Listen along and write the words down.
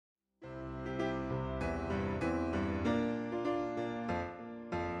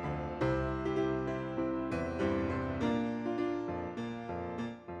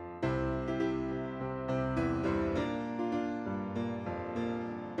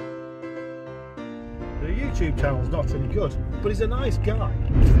The YouTube channel's not any good, but he's a nice guy.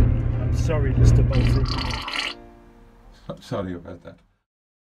 I'm sorry, Mr. Bolton. Sorry about that.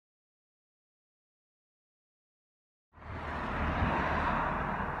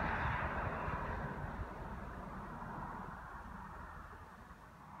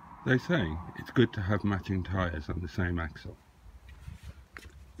 They say it's good to have matching tyres on the same axle.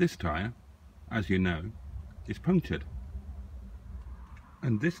 This tyre, as you know, is punctured.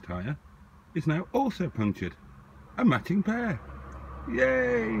 And this tyre is now also punctured. A matching pair.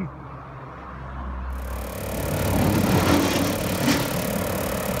 Yay!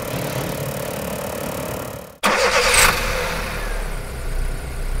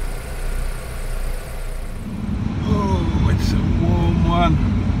 Oh, it's a warm one.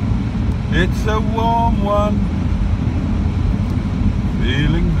 It's a warm one.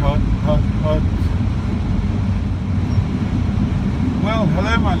 Feeling hot, hot, hot. Well,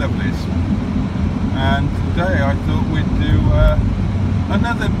 hello my lovelies. And today I thought we'd do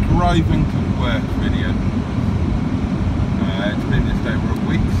another driving to work video. It's been just over a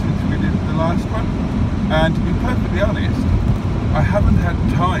week since we did the last one. And to be perfectly honest, I haven't had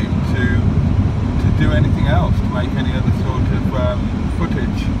time to do anything else, to make any other sort of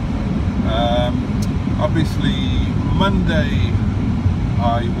footage. Obviously Monday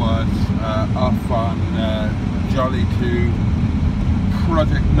I was off on Jolly to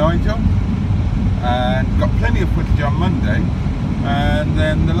Project Nigel and got plenty of footage on Monday, and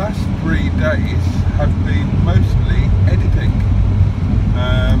then the last 3 days have been mostly editing.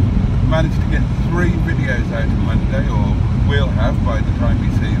 Managed to get 3 videos out on Monday, or will have by the time you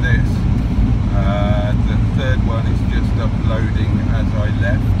see this. The third one is just uploading as I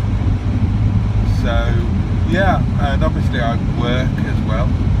left. So yeah, and obviously I work as well,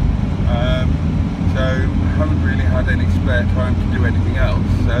 so haven't really had any spare time to do anything else.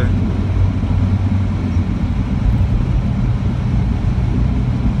 So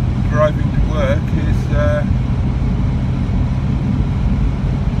driving to work is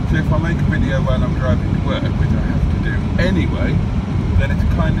so if I make a video while I'm driving to work, which I have to do anyway, then it's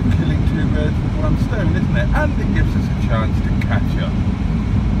kind of killing 2 birds with 1 stone, isn't it? And it gives us a chance to catch up,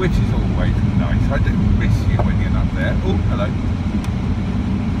 which is always nice. I do miss you when you're not there. Oh, hello.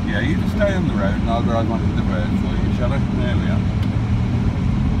 Yeah, you just stay on the road and I'll drive onto the bird for you, shall I? There we are.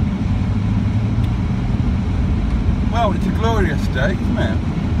 Well, it's a glorious day, isn't it?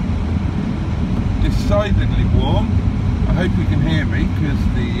 Decidedly warm. I hope you can hear me because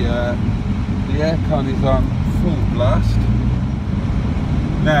the aircon is on full blast.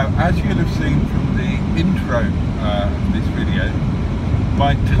 Now, as you'll have seen from the intro of this video,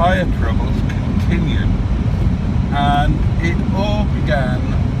 my tyre troubles continue, and it all began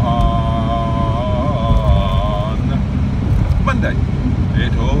on Monday.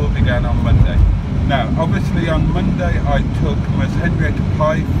 It all began on Monday. Now, obviously on Monday I took Miss Henrietta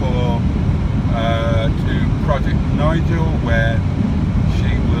Pye to Project Nigel, where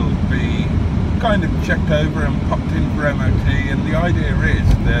she will be kind of checked over and popped in for MOT, and the idea is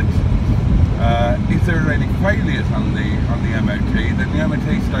that if there are any failures on the MOT, then the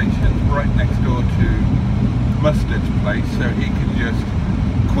MOT station's right next door to Mustard's place, so he can just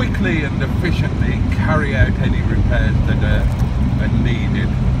quickly and efficiently carry out any repairs that are needed,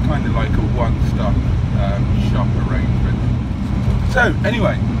 kind of like a one-stop shop arrangement. So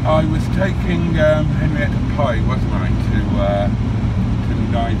anyway, I was taking Henrietta Pye, wasn't I, to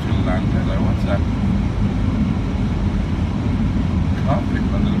Nigel Land. Hello, what's that? Carpet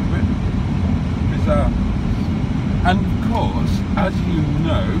by the look of it. Bizarre. And of course, as you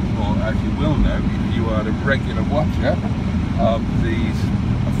know, or as you will know if you are a regular watcher of these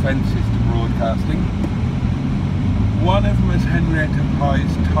offences to broadcasting, one of Miss Henrietta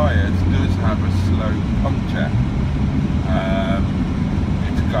Pye's tyres does have a slow puncture.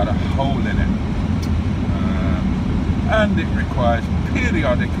 It's got a hole in it, and it requires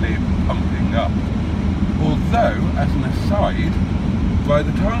periodically pumping up. Although, as an aside, by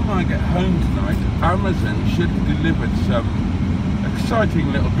the time I get home tonight, Amazon should have delivered some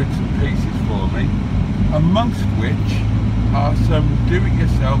exciting little bits and pieces for me, amongst which are some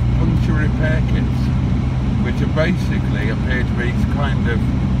do-it-yourself puncture repair kits, which are basically appear to be kind of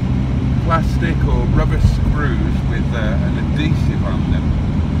plastic or rubber screws with an adhesive on them,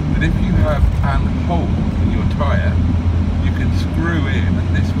 that if you have an hole in your tyre, you can screw in,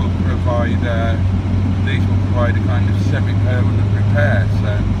 and this will provide these will provide a kind of semi-permanent repair. So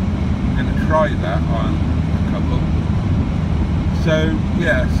I'm going to try that on a couple. So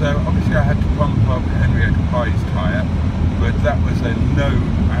yeah, so obviously I had to pump up Henrietta Pye's tyre, but that was a known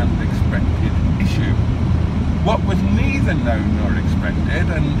and expected issue. What was neither known nor expected,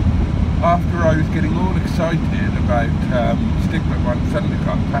 and after I was getting all excited about Stigma suddenly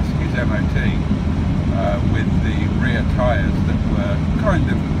passing his MOT with the rear tyres that were kind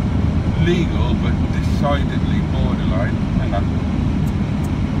of legal but decidedly borderline. Hang on.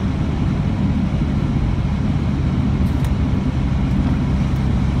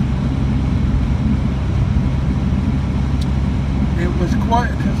 It was quite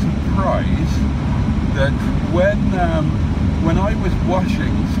a surprise that when I was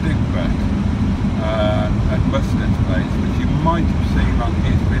washing Stigbert at Mustard's place, which you might have seen on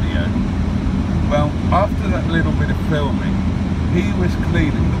his video, well, after that little bit of filming, he was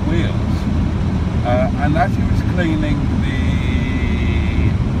cleaning the wheels, and as he was cleaning the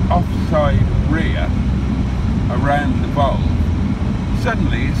offside rear around the valve,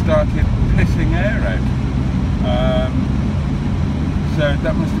 suddenly it started pissing air out. So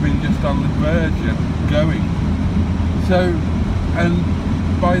that must have been just on the verge of going. So, and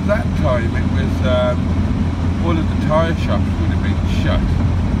by that time it was all of the tyre shops would have been shut.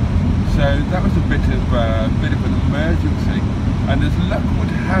 So that was a bit of an emergency. And as luck would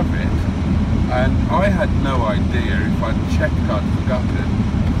have it, and I had no idea, if I'd checked I'd forgotten,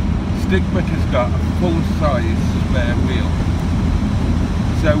 Stigbert has got a full-size spare wheel.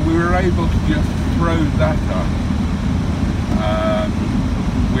 So we were able to just throw that on.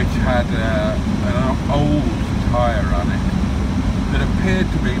 Which had an old tyre on it that appeared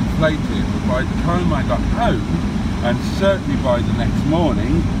to be inflated, but by the time I got home, and certainly by the next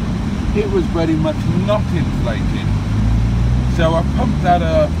morning, it was very much not inflated. So I pumped that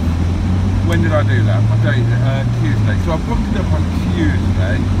up. When did I do that? What day is it? Tuesday. So I pumped it up on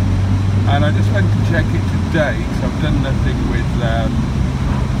Tuesday, and I just went to check it today, so I've done nothing with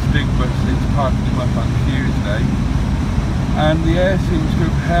Stigbert since parking him up on Tuesday. And the air seems to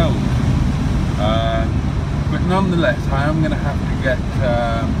have held, but nonetheless I am going to have to get,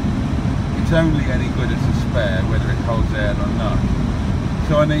 it's only any good as a spare whether it holds air or not,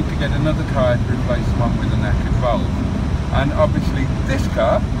 so I need to get another tyre to replace the one with a knackered valve. And obviously this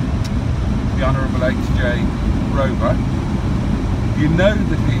car, the Honourable H.J. Rover, you know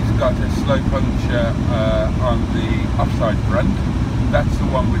that he's got a slow puncture on the offside front. That's the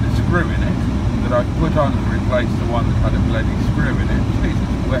one with the screw in it that I put on to replace the one that had a bloody screw in it.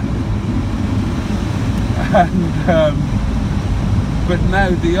 Jesus, wet. And but now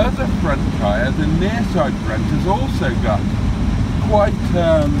the other front tyre, the near side front, has also got quite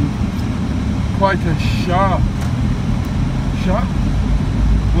a sharp,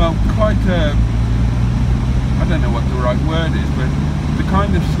 well, quite a, I don't know what the right word is, but the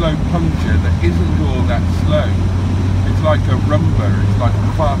kind of slow puncture that isn't all that slow. It's like a rumba, it's like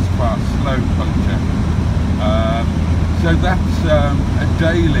a fast, slow puncture. So that's a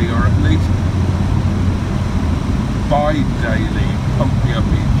daily, or at least bi-daily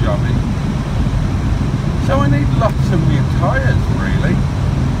pumpy-uppy jobbing. So I need lots of new tyres, really,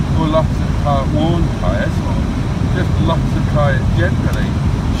 or lots of worn tyres, or just lots of tyres generally.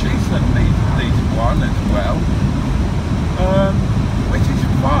 Shison needs at least one as well, which is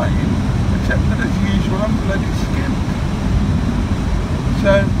fine, except that as usual I'm bloody skimped.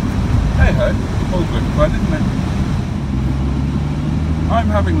 So, hey ho, all good fun, isn't it?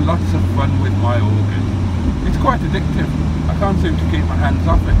 I'm having lots of fun with my organ. It's quite addictive. I can't seem to keep my hands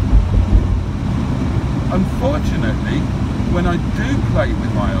off it. Unfortunately, when I do play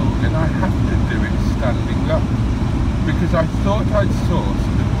with my organ, I have to do it standing up, because I thought I'd sourced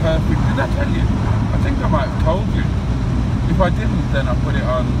the perfect, did I tell you? I think I might have told you. If I didn't, then I put it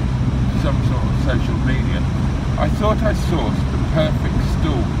on some sort of social media. I thought I sourced the perfect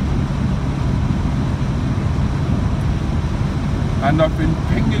stool. And I've been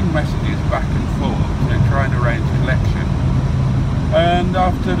pinging messages back and forth to try and arrange collection. And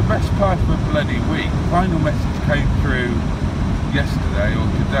after the best part of a bloody week, the final message came through yesterday or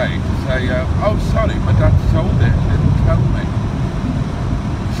today to say, oh sorry, my dad sold it and didn't tell me.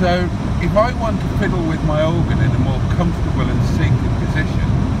 So if I want to fiddle with my organ in a more comfortable and seated position,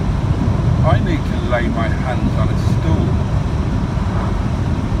 I need to lay my hands on a stool.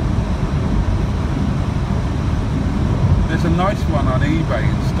 There's a nice one on eBay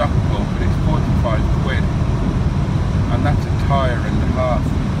in Stockport, but it's 45 quid, and that's a tyre and a half.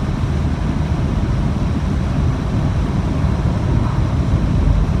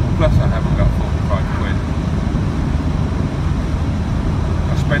 Plus I haven't got 45 quid.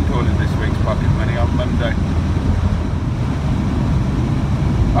 I spent all of this week's pocket money on Monday.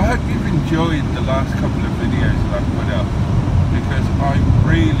 I hope you've enjoyed the last couple of videos that I've put up, because I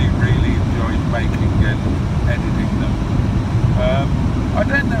really enjoyed making and editing them. I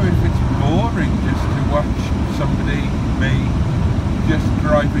don't know if it's boring just to watch somebody, me, just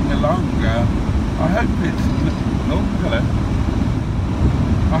drive driving along. I hope it's... Oh, hello.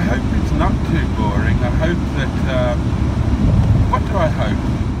 I hope it's not too boring. I hope that... what do I hope?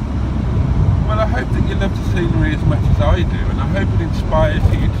 Well, I hope that you love the scenery as much as I do, and I hope it inspires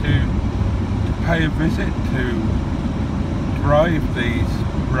you to pay a visit, to drive these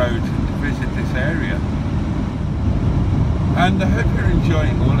roads and to visit this area. And I hope you're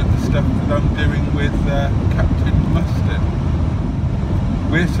enjoying all of the stuff that I'm doing with Captain Mustard.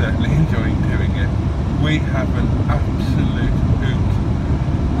 We're certainly enjoying doing it. We have an absolute hoot.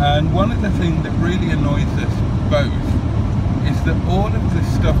 And one of the things that really annoys us both is that all of the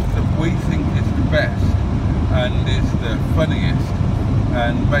stuff that we think is the best and is the funniest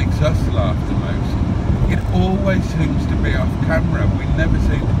and makes us laugh the most, it always seems to be off camera. We never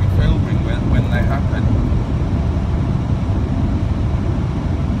seem to be filming when they happen.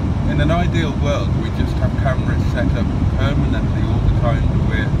 In an ideal world, we just have cameras set up permanently all the time that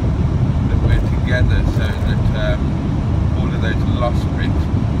we're together, so that all of those lost bits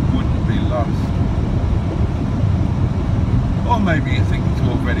wouldn't be lost. Or maybe you think it's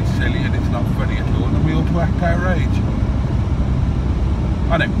all very silly and it's not funny at all, and we ought to act our age.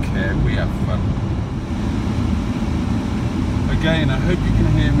 I don't care, we have fun. Again, I hope you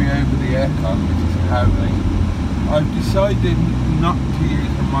can hear me over the aircon, which is howling. I've decided not to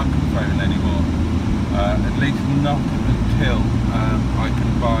use a microphone anymore, at least not until I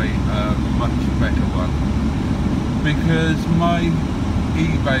can buy a much better one, because my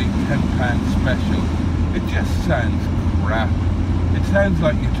eBay £10 special, it just sounds crap. It sounds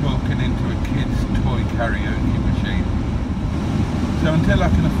like you're talking into a kid's toy karaoke machine. So until I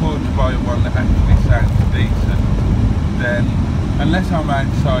can afford to buy one that actually sounds decent, then unless I'm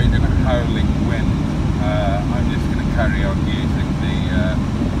outside in a howling wind, I'm just going to carry on using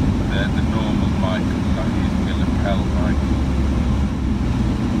the normal mic. I'm not using a lapel mic.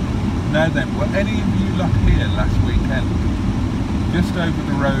 Now then, were any of you lot here last weekend? Just over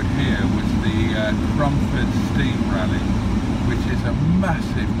the road here was the Cromford Steam Rally, which is a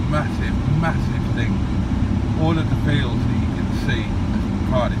massive, massive, massive thing. All of the fields that you can see, as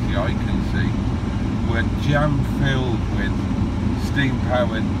far as the eye can see, were jam-filled with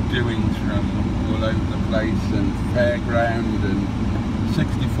steam-powered doings from all over the place, and fairground, and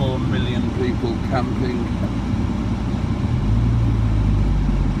 64 million people camping,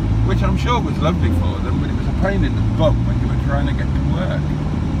 which I'm sure was lovely for them, but it was a pain in the bum when you were trying to get to work.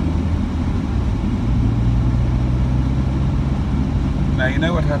 Now you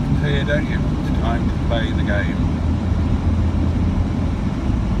know what happens here, don't you? It's time to play the game.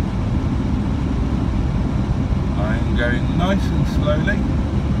 I'm going nice and slowly,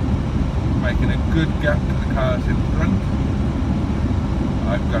 making a good gap to the cars in front.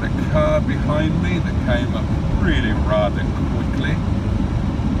 I've got a car behind me that came up really rather quickly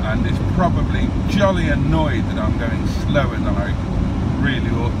and is probably jolly annoyed that I'm going slower than I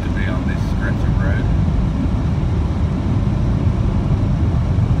really ought to be on this stretch of road.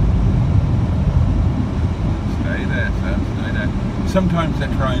 Stay there, sir, stay there. Sometimes they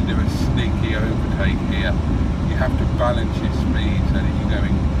try and do a sneaky overtake here. You have to balance your speed so that you're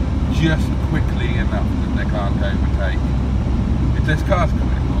going just quickly enough that they can't overtake. If there's cars coming,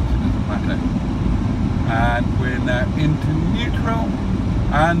 of course, it doesn't matter. And we're now into neutral,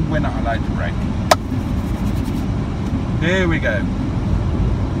 and we're not allowed to brake. Here we go.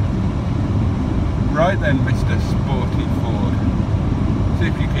 Right then, Mr. Sporty Ford. See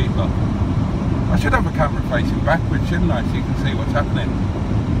if you keep up. I should have a camera facing backwards, shouldn't I, so you can see what's happening.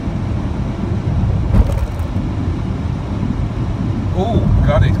 Oh,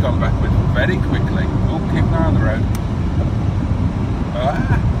 God, he's gone backwards very quickly. Oh, keep an eye on the road.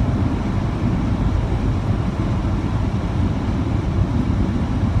 Ah.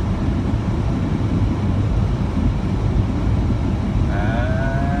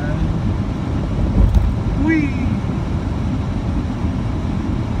 And whee!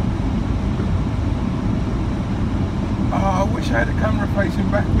 Oh, I wish I had a camera facing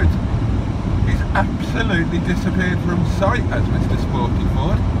backwards. He's absolutely disappeared from sight, as Mr. Sporty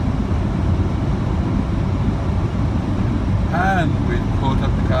Ford. And we've caught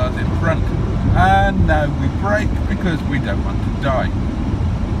up the cars in front. And now we brake because we don't want to die.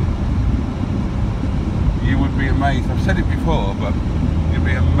 You would be amazed, I've said it before, but you'd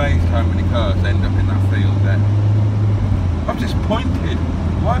be amazed how many cars end up in that field there. I've just pointed.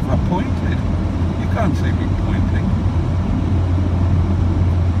 Why have I pointed? You can't see me pointing.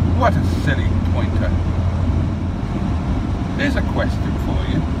 What a silly pointer. Here's a question for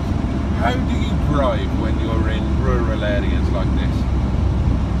you. How do you drive when you're in rural areas like this?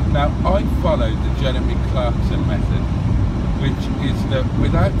 Now, I followed the Jeremy Clarkson method, which is that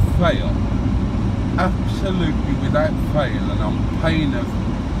without fail, absolutely without fail, and on pain of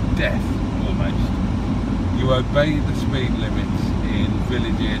death almost, you obey the speed limits in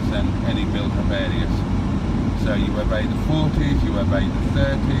villages and any built-up areas. So you obey the 40s, you obey the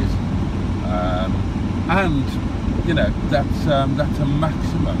 30s, and you know that's a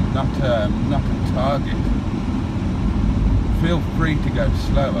maximum, not a target. Feel free to go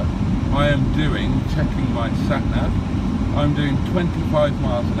slower. I am doing, checking my sat nav, I'm doing 25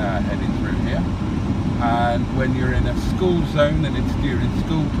 miles an hour heading through here. And when you're in a school zone and it's during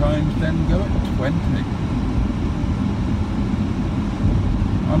school times, then go at 20.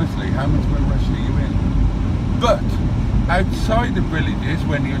 Honestly, how much of a rush are you in? But outside of villages,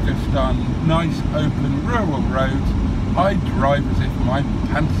 when you're just on nice open rural roads, I drive as if my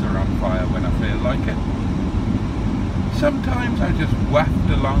pants are on fire when I feel like it. Sometimes I just waft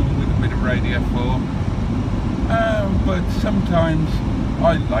along with a bit of Radio 4, but sometimes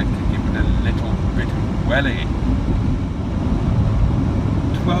I like to give it a little bit of welly.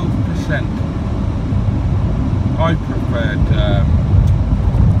 12%. I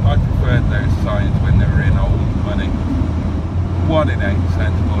preferred those signs when they were in old money. 1 in 8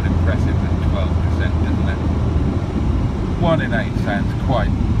 sounds more impressive than 12%, doesn't it? 1 in 8 sounds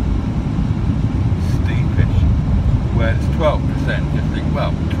quite steepish, whereas 12% you think,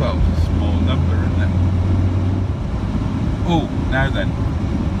 well, 12's a small number, isn't it? Oh, now then.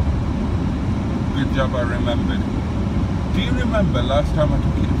 Good job I remembered. Do you remember last time I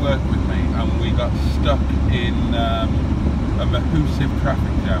took you to work with me and we got stuck in a massive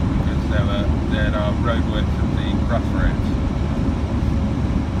traffic jam because there are roadworks at the crossroads?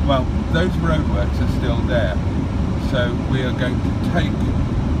 Well, those roadworks are still there, so we are going to take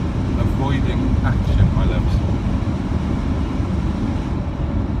avoiding action, my loves.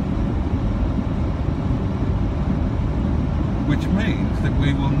 Which means that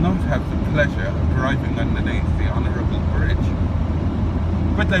we will not have the pleasure of driving underneath the Honourable Bridge,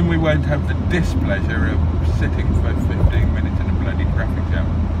 but then we won't have the displeasure of sitting for 15 minutes in a bloody traffic jam.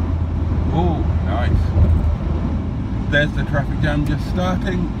 Oh, nice. There's the traffic jam just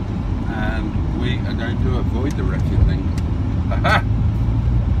starting, and we are going to avoid the wretched thing. Aha!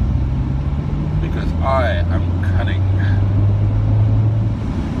 Because I am cunning.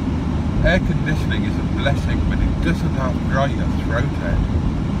 Air conditioning is a blessing, but it doesn't half dry your throat out.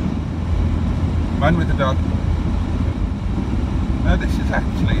 Man with the dog. Now this is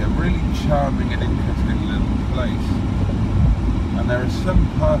actually a really charming and interesting little place, and there are some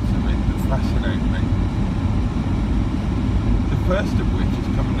parts of it that fascinate me. The first of which is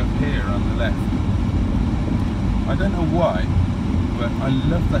coming up here on the left. I don't know why, but I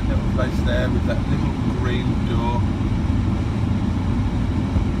love that little place there with that little green door.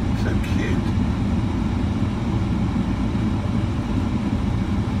 So cute.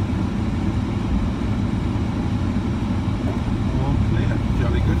 All clear,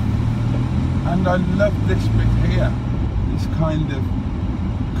 jolly good. And I love this bit here. This kind of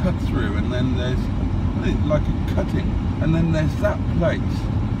cut through, and then there's like a cutting, and then there's that place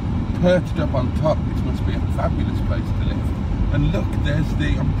perched up on top, which must be a fabulous place to live. And look, there's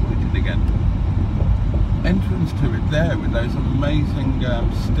the, I'm pointing again, entrance to it there with those amazing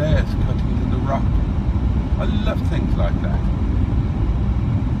stairs cutting to the rock. I love things like that.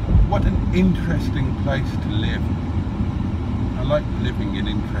 What an interesting place to live. I like living in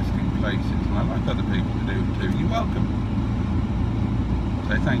interesting places, and I like other people to do it too. You're welcome.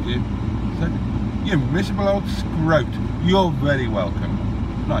 Say thank you. Say, you miserable old scrote. You're very welcome.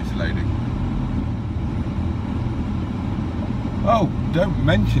 Nice lady. Oh, don't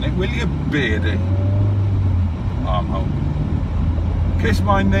mention it, will you, beardy? Armhole. Kiss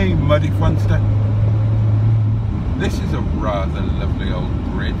my knee, muddy funster. This is a rather lovely old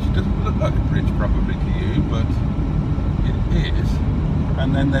bridge. Doesn't look like a bridge probably to you, but it is.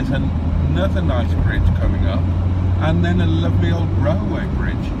 And then there's another nice bridge coming up, and then a lovely old railway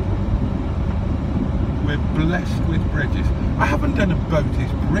bridge. We're blessed with bridges. I haven't done a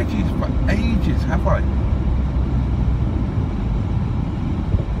boaties bridges for ages, have I?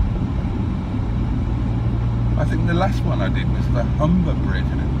 I think the last one I did was the Humber Bridge,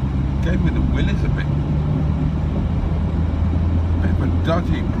 and it gave me the willies a bit. Bit of a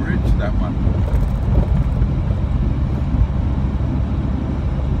dodgy bridge, that one.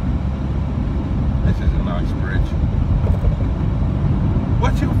 This is a nice bridge.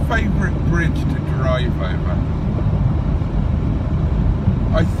 What's your favourite bridge to drive over?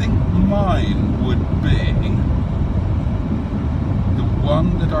 I think mine would be the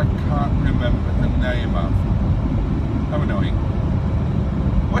one that I can't remember the name of. How annoying.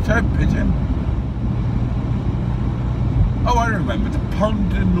 Watch out, pigeon. Oh, I remember, the Pont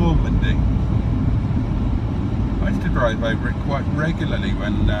de Normandy. I used to drive over it quite regularly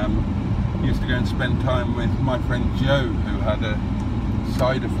when I used to go and spend time with my friend Joe, who had a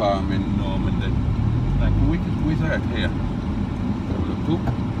cider farm in Normandy. Now, can we just whiz out here? Have a look.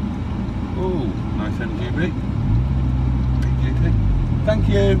 Oh, nice MGB. PGT. Thank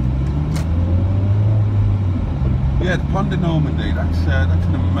you. Yeah, the Pont de Normandy. That's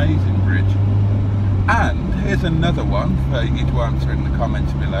an amazing bridge. And here's another one for you to answer in the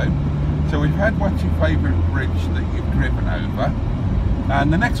comments below. So we've had what's your favourite bridge that you've driven over,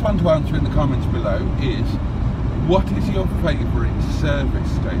 and the next one to answer in the comments below is what is your favourite service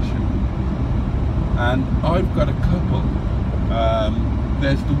station? And I've got a couple.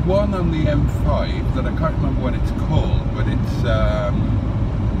 There's the one on the M5 that I can't remember what it's called, but it's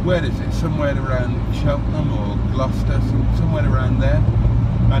where is it? Somewhere around Cheltenham or Gloucester, somewhere around there.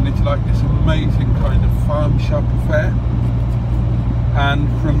 And it's like this amazing kind of farm shop affair. And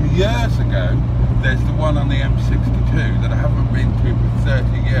from years ago, there's the one on the M62 that I haven't been to for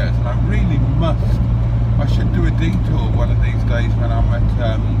 30 years, and I really must. I should do a detour one of these days when I'm at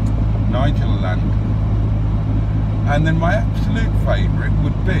Nigelland. And then my absolute favourite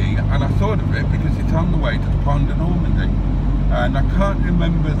would be, and I thought of it because it's on the way to the Pont de Normandy, and I can't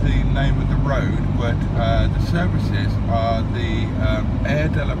remember the name of the road, but the services are the Aire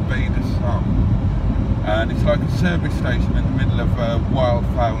de la Baie de Somme. And it's like a service station in the middle of a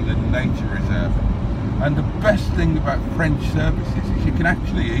wildfowl and nature reserve. And the best thing about French services is you can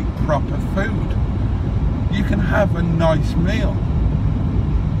actually eat proper food. You can have a nice meal.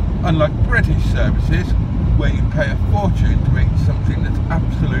 Unlike British services, where you pay a fortune to eat something that's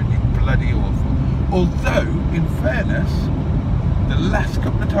absolutely bloody awful. Although, in fairness, the last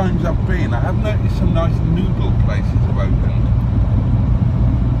couple of times I've been, I have noticed some nice noodle places have opened.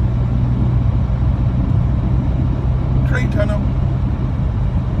 Tree tunnel,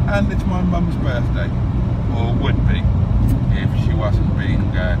 and it's my mum's birthday, or would be if she wasn't being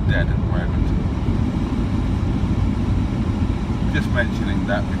dead at the moment. Just mentioning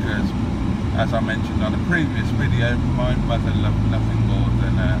that because, as I mentioned on a previous video, my mother loved nothing more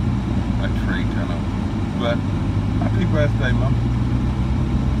than a tree tunnel. But happy birthday, Mum.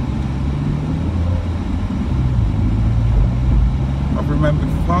 I've remembered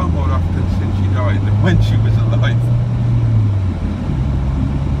far more often since she died than when she was alive.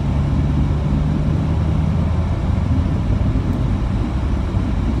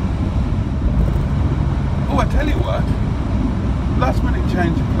 I tell you what, last minute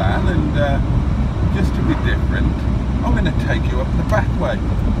change of plan, and just to be different, I'm going to take you up the back way,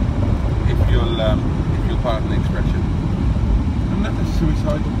 if you'll pardon the expression. Another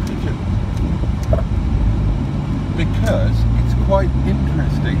suicidal pigeon, because it's quite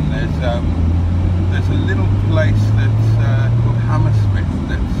interesting. There's a little place that's called Hammersmith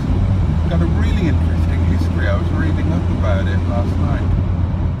that's got a really interesting history. I was reading up about it last night.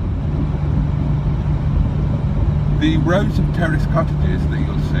 The rows of terrace cottages that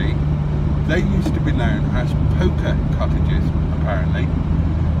you'll see, they used to be known as poker cottages, apparently,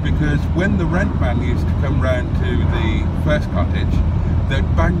 because when the rentman used to come round to the first cottage, they'd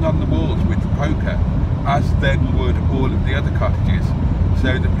bang on the walls with poker, as then would all of the other cottages,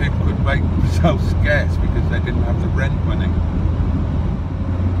 so that people could make themselves scarce because they didn't have the rent money.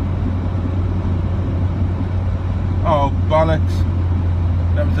 Oh, bollocks.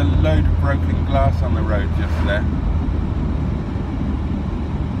 There was a load of broken glass on the road just there.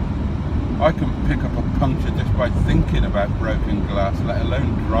 I can pick up a puncture just by thinking about broken glass, let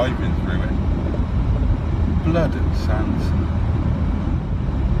alone driving through it. Blood and sands.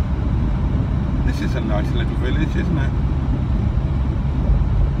 This is a nice little village, isn't it?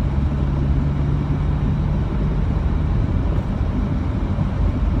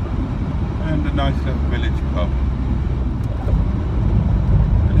 And a nice little village pub.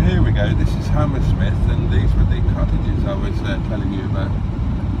 And here we go, this is Hammersmith, and these were the cottages I was telling you about.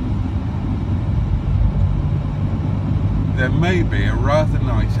 There may be a rather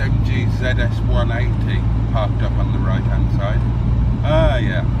nice MG ZS 180 parked up on the right hand side. Ah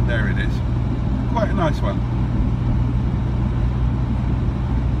yeah, there it is. Quite a nice one,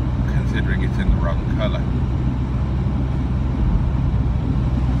 considering it's in the wrong colour.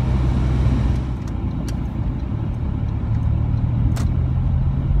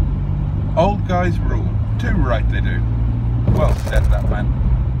 Old guys rule. Too right they do. Well said, that man.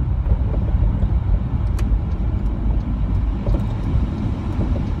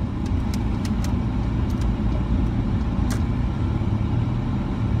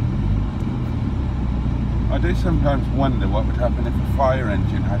 I do sometimes wonder what would happen if a fire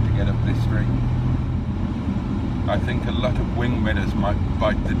engine had to get up this street. I think a lot of wing mirrors might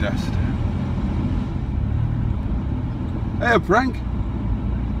bite the dust. Hey, Frank.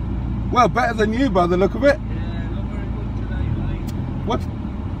 Well, better than you by the look of it. Yeah, not very good today, mate. What?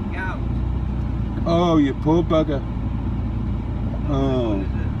 Gout. Oh, you poor bugger. Oh.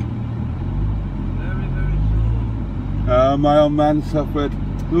 Very, very sore. Oh, my old man suffered.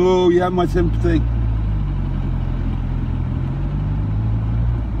 Oh, you have my sympathy.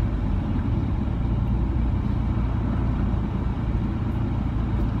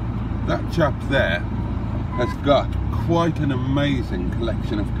 That chap there has got quite an amazing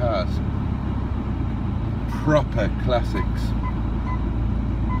collection of cars. Proper classics.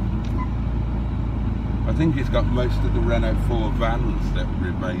 I think he's got most of the Renault 4 vans that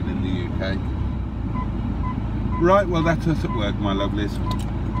remain in the UK. Right, well that's us at work, my lovelies.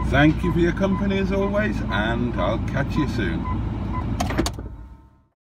 Thank you for your company as always, and I'll catch you soon.